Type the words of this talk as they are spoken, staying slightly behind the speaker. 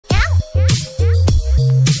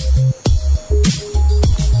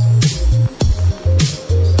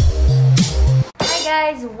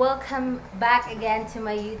welcome back again to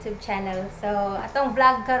my YouTube channel. So, atong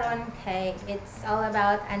vlog karon kay it's all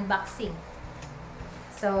about unboxing.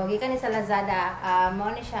 So, gikan ni sa Lazada,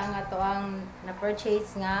 mao ni siya nga toang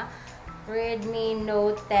na-purchase nga Redmi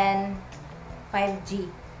Note 10 5G.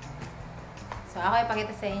 So, ako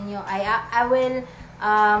ipakita sa inyo. I will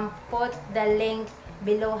put the link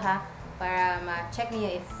below ha para ma-check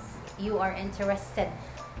niyo if you are interested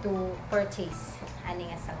to purchase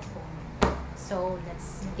ani nga cellphone. So,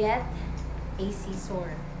 let's get a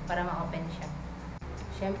scissor para ma-open siya.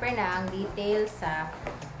 Siyempre na ang details sa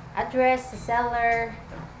address, sa seller,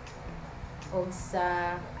 o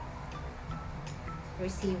sa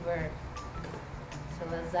receiver. So,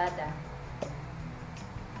 LAZADA.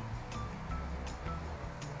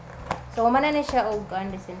 So, umana na siya og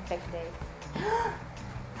disinfect guys.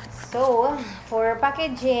 So, for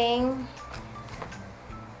packaging,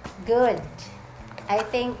 good. I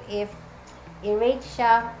think if i-rate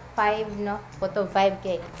siya 5, no? Puto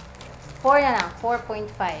 5K. 4 na lang.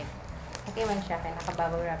 4.5. Okay man siya. Kaya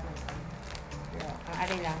nakababaw wrap man siya. Pero, ang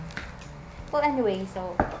ari lang. Well, anyway.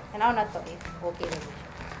 So, tanaw na to if okay na siya.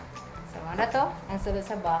 So, ano to? Ang sulod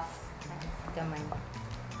sa box. Gamay.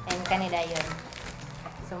 And kanila yun.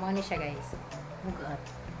 So, mga ni siya guys. Mugat.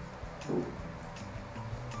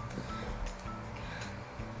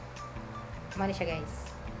 Mga ni siya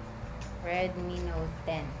guys. Redmi Note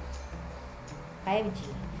 10 5G.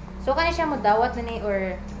 So, kani siya mo dawat na ni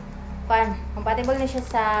or compatible na siya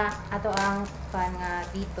sa ato ang nga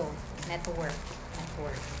dito network. So,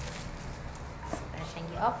 para siyang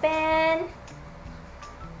i-open.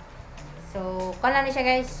 So, kung na siya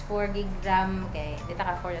guys 4 GB RAM kay dito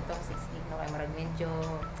ka 4 itong 6 GB no kay marag medyo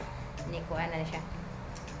ni ko na siya.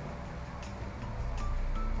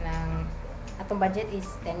 Nang atong budget is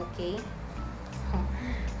 10K. So,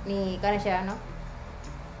 ni kana siya no.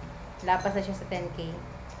 Lapas na siya sa 10K.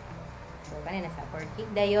 So, kanina sa 4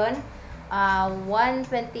 GB. Dayon,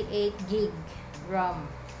 128 GB ROM.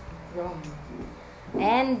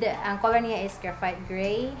 And, ang color niya is graphite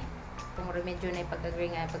gray. Itong medyo na yung pagka-gray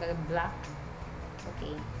nga, pagka-black.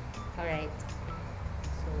 Okay. Alright.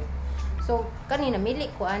 So, kanina, mili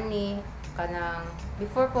ko ani kanang,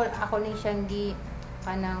 before ko ako ni siyang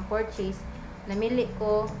kanang purchase, namili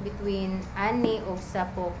ko between ani o sa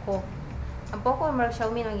Poco. Ang Poco, marag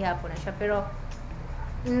Xiaomi nang ihapon na siya. Pero,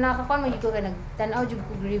 nakakuan mo ko ka nagtanaw jud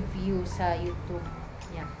ko review sa YouTube.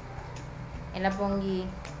 Yan. Ila pong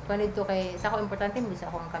kuan dito kay sa ako importante mo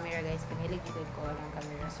sa akong camera guys. Kamilig jud ko ang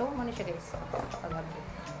camera. So, mo na siya guys. Pag-update.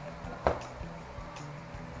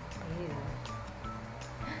 Ayun.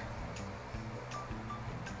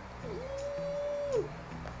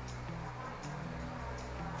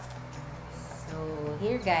 So,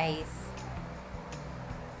 here guys.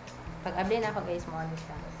 Pag-update na ako guys, mo ano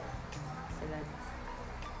siya. So, that's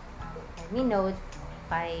Redmi Note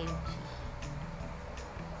 5G.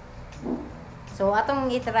 So, atong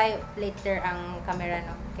i-try later ang camera,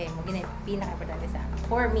 no? Okay, mo ginay pinaka-importante sa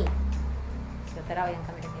for me. So, taraw yung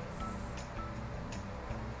camera guys.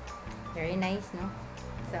 Very nice, no?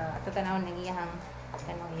 So, ato tanawon ng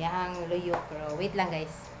iyahang luyo. Pero, wait lang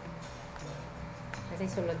guys. Kasi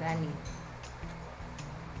sulod ani.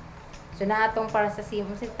 So, na atong para sa SIM.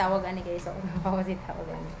 Kasi tawag ani guys. So, kasi tawag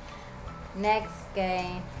ani. Next,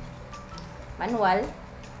 kay manual.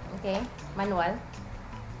 Okay, manual.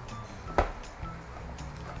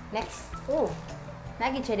 Next,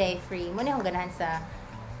 naging siya day free. Muna akong ganahan sa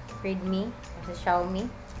Redmi o sa Xiaomi.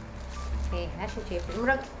 Okay, nasa siya free.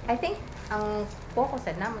 I think, ang Poco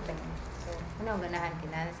sa naman tayo. So, muna akong ganahan.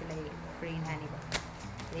 Kinahan sila free na ba?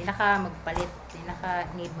 Hindi na ka magpalit. Hindi na ka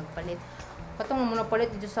need magpalit. Katong muna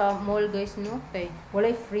palit dito sa mall guys, no? Okay,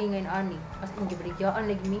 walay free ngayon ani. As in,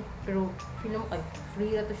 gibaligyan like me. Pero, film kayo,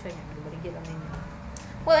 free na to siya niya. Gibaligyan lang niya.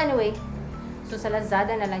 Well, anyway. So, sa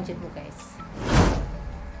Lazada na lang dyan mo guys.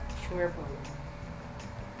 Sure po.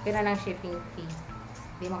 Kaya na ng shipping fee.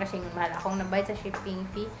 Hindi mo kasi yung mahal. Akong nabayad sa shipping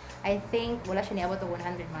fee, I think, wala siya niabot to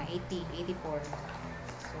 100, mga 80, 84.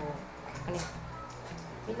 So, ano?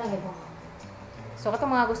 Wait lang yun. So,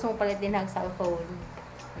 katong mga gusto mo palit din ng cellphone.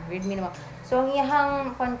 Redmi naman. So, ang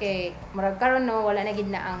iyahang phone kay marag karon no, wala na gid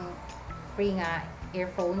na ang free nga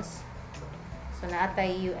earphones. So,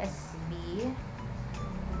 naatay USB.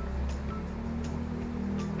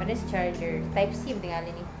 Ano is charger? Type C,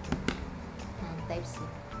 tingali ni. Type C.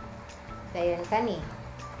 Dayon kani.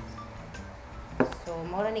 So,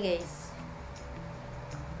 mura ni guys.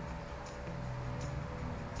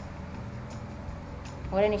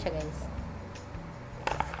 Mura ni siya guys.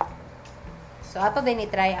 So, ato din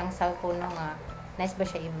i-try ang cellphone no nga. Nice ba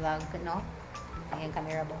siya i-vlog, no? Ayan,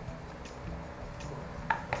 camera ba?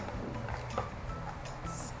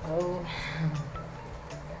 Oh.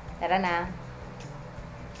 Tara na.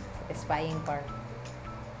 Satisfying part.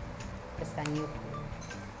 Basta new food.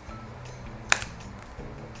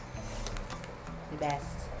 The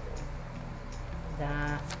best.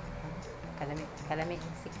 Kalami.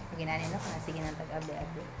 Ginani no? Sige ng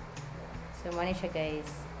tag-abli-abli. So, money siya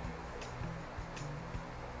guys.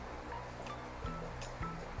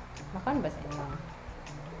 Makan ba sa inyo?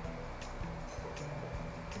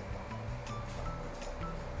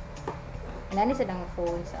 Nani sa ng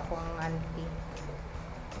phone sa akong auntie.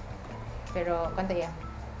 Pero, kanto ya?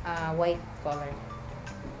 White color.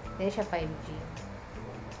 Hindi siya 5G.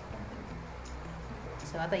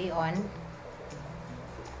 So, ato i-on.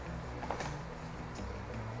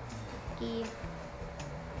 Okay.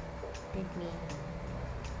 REDMI.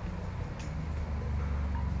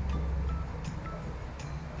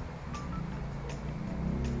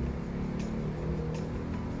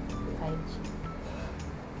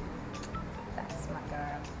 That's my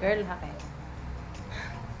girl. Girl, ha kayo.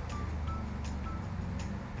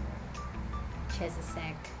 Just a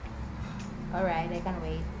sec. Alright, I can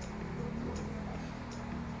wait.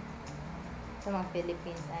 Sa mga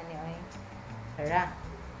Philippines, anyway. Tara.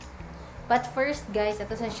 But first, guys,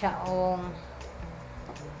 ito sa siyang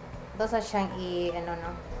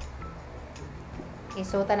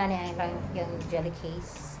isuta na niya yung jelly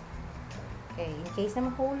case. Okay, in case na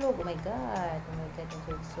mahulog. Oh my God.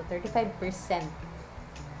 So, 35%.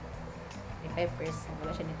 35%.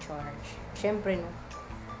 Wala siya ni-charge. Siyempre, no?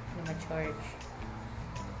 Hindi ma-charge.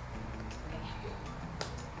 Okay.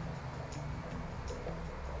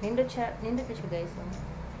 Nindot siya, guys. So,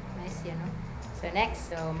 nice yan, no? So, next.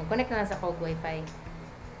 So, mag-connect na lang sa Cog Wi-Fi.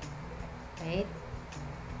 Right?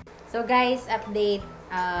 So, guys, update.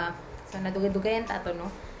 So, nadugay-dugayan ta ito, no?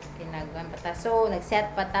 Pinag-ano pa ta. So,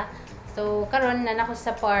 nag-set pa ta. So, karon na nako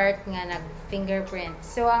sa part nga nag-fingerprint.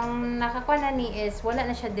 So, ang nakakuha na ni is, wala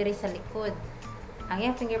na siya diri sa likod. Ang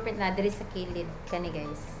yung fingerprint na diri sa kilid. Kani,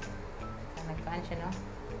 guys. So, nagkaan siya, no?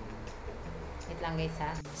 Wait lang, guys,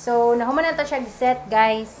 ha? So, nahuman na ito siya set,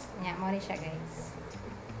 guys. Nya, mo ni siya, guys.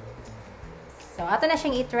 So, ato na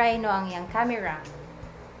siyang i-try, no, ang yung camera.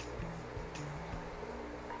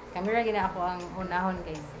 Camera, gina ako ang unahon,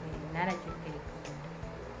 guys. Nanadyo kay.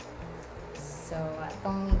 So,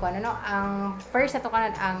 atong ikuan ano, ang first ato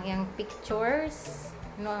kanan ang yung pictures,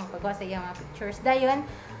 no, ang paggawa sa iyang mga pictures. Dayon,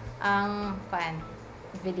 ang kuan,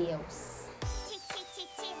 videos.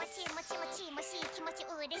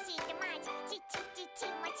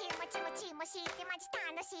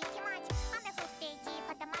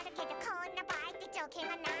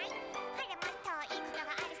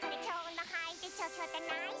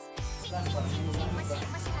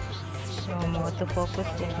 So, auto-focus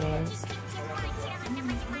din, guys.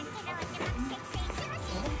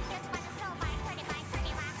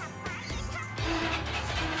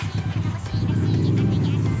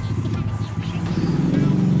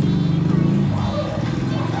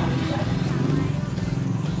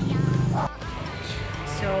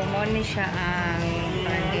 So, muna siya ang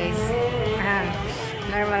guys,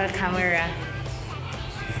 normal camera.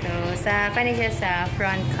 So, paano siya sa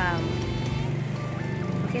front cam.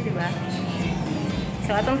 Okay, diba?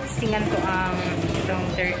 So, atong testingan ko ang itong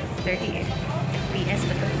 30 FPS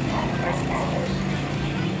ba ito? Or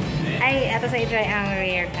 60? Ay, ato sa i-try ang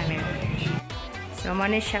rear camera. So,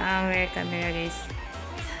 muna siya ang rear camera, guys.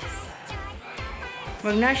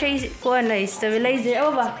 Wag na siya kuha na, stabilizer.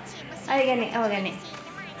 Awa ba? Ay, gani. Awa, gani.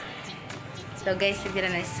 So, guys, yung pila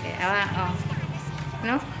na siya. Awa, oh.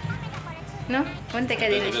 No? No? Punta ka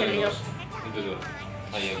din na siya lihok. Ito.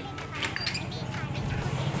 Ayaw.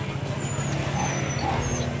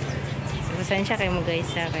 Saan siya kayo mo guys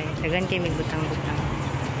sa kay dagan kayo may butang-butang.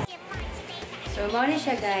 So muna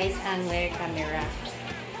siya guys ang rear camera.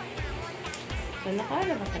 So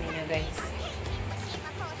nakala ba kanina guys?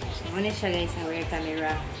 So muna siya guys ang rear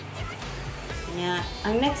camera. Kanya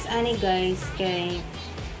ang next ani guys kay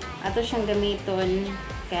ato siyang gamiton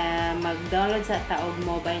ka mag-download sa taog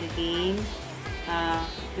mobile game.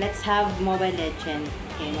 Let's have Mobile Legend.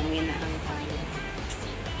 Okay, mamina ang tayo.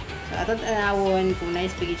 So, ato tanawon kung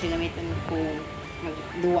nice bigay siya gamitin kung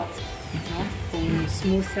magduwa. No? Kung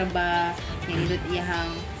smooth ra ba, nindot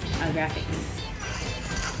iyahang graphics.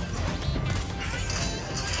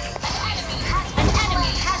 An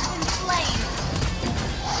enemy has been slain.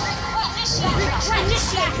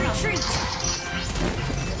 Initiate retreat.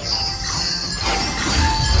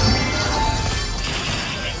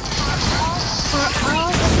 For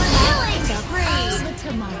all the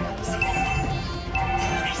tomorrows.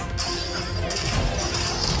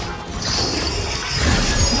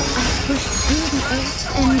 Push through the earth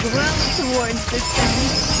and grow towards the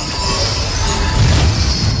sun.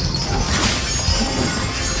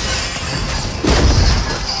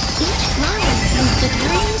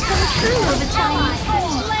 ally has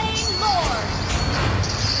slain Lord.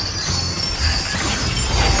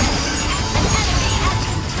 An enemy has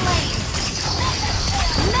been slain.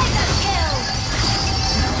 Mega kill.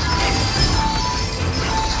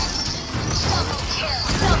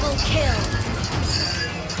 Double kill.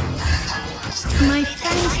 My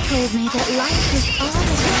friends told me that life was all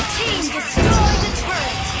about Team destroyed the